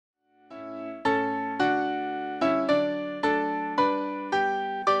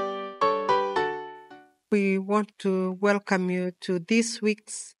We want to welcome you to this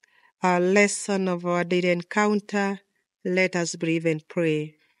week's lesson of our daily encounter. Let us breathe and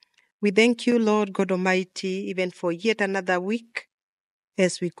pray. We thank you, Lord God Almighty, even for yet another week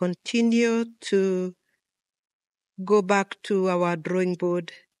as we continue to go back to our drawing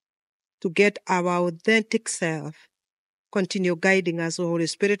board to get our authentic self. Continue guiding us, O Holy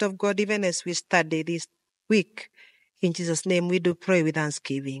Spirit of God, even as we study this week. In Jesus' name we do pray with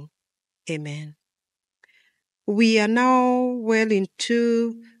thanksgiving. Amen. We are now well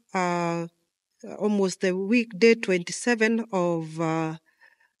into almost the week, day 27 of the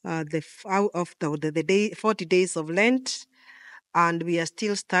day 40 days of Lent, and we are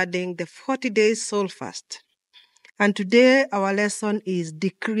still studying the 40 days soul fast. And today our lesson is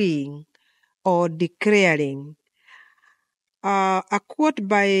decreeing or declaring. A quote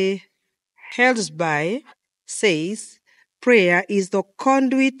by Hallesby says, "Prayer is the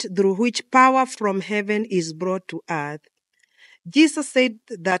conduit through which power from heaven is brought to earth." Jesus said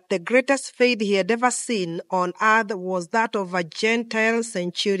that the greatest faith he had ever seen on earth was that of a Gentile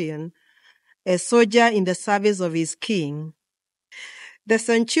centurion, a soldier in the service of his king. The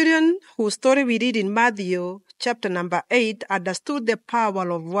centurion, whose story we read in Matthew chapter number 8, understood the power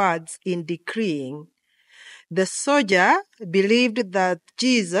of words in decreeing. The soldier believed that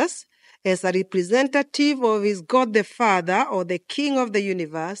Jesus, as a representative of his God the Father or the King of the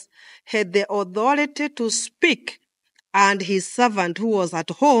universe, had the authority to speak, and his servant who was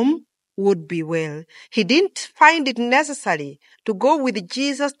at home would be well. He didn't find it necessary to go with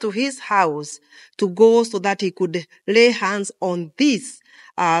Jesus to his house to go so that he could lay hands on his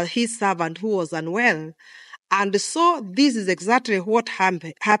servant who was unwell. And so this is exactly what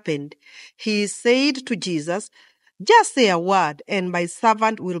happened. He said to Jesus, "Just say a word and my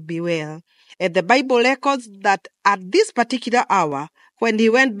servant will be well." And the Bible records that at this particular hour, when he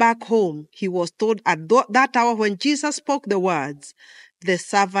went back home, he was told at that hour when Jesus spoke the words, the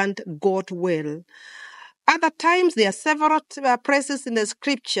servant got well. Other times, there are several places in the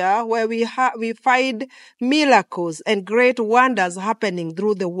scripture where we find miracles and great wonders happening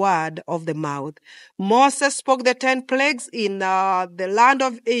through the word of the mouth. Moses spoke the 10 plagues in the land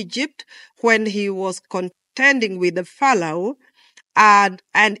of Egypt when he was contending with the Pharaoh, and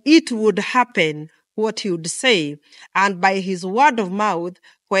it would happen what he would say. And by his word of mouth,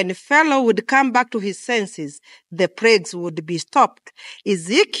 when Pharaoh would come back to his senses, the plagues would be stopped.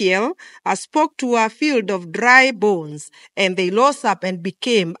 Ezekiel spoke to a field of dry bones, and they rose up and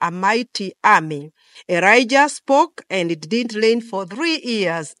became a mighty army. Elijah spoke, and it didn't rain for 3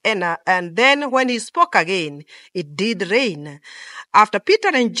 years. And then when he spoke again, it did rain. After Peter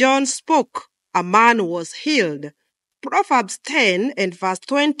and John spoke, a man was healed. Proverbs 10 and verse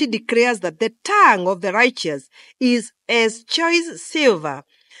 20 declares that the tongue of the righteous is as choice silver.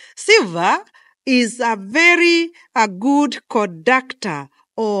 Silver is a very good conductor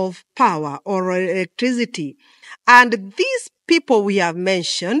of power or electricity. And these people we have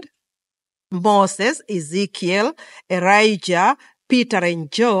mentioned, Moses, Ezekiel, Elijah, Peter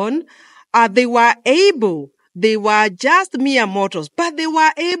and John, they were just mere mortals, but they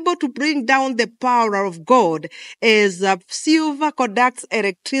were able to bring down the power of God as silver conducts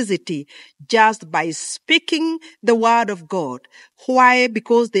electricity just by speaking the word of God. Why?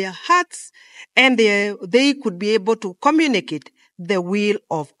 Because their hearts and they could be able to communicate the will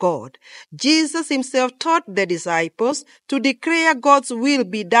of God. Jesus himself taught the disciples to declare God's will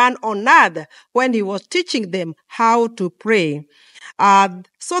be done on earth when he was teaching them how to pray.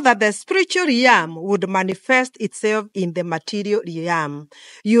 So that the spiritual realm would manifest itself in the material realm.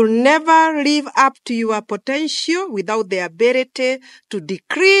 You'll never live up to your potential without the ability to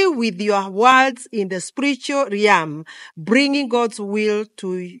decree with your words in the spiritual realm, bringing God's will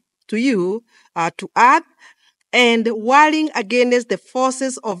to you, to earth, and warring against the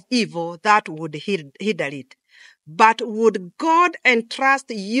forces of evil that would hinder it. But would God entrust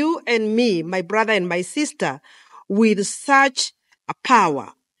you and me, my brother and my sister, with such a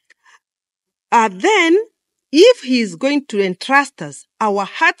power? Then, if he is going to entrust us, our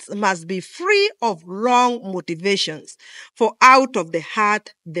hearts must be free of wrong motivations. For out of the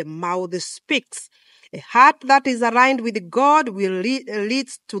heart, the mouth speaks. A heart that is aligned with God will lead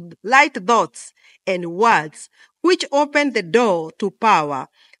to light thoughts and words, which open the door to power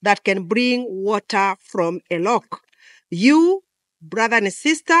that can bring water from a rock. You, brother and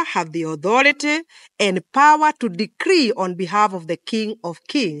sister, have the authority and power to decree on behalf of the King of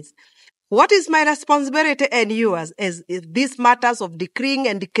Kings. What is my responsibility and yours as these matters of decreeing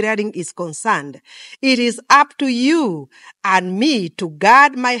and declaring is concerned? It is up to you and me to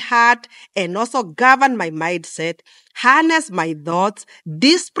guard my heart and also govern my mindset, harness my thoughts,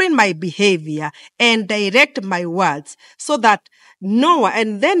 discipline my behavior, and direct my words so that no one,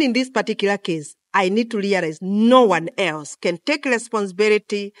 and then in this particular case, I need to realize no one else can take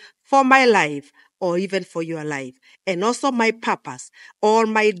responsibility for my life or even for your life, and also my purpose or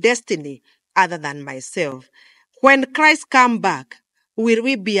my destiny other than myself. When Christ come back, will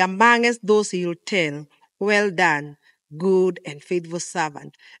we be amongst those he will tell, well done, good and faithful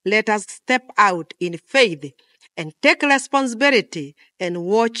servant? Let us step out in faith and take responsibility and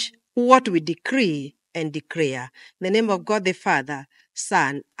watch what we decree and declare. In the name of God the Father,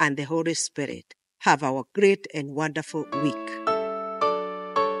 Son, and the Holy Spirit. Have a great and wonderful week.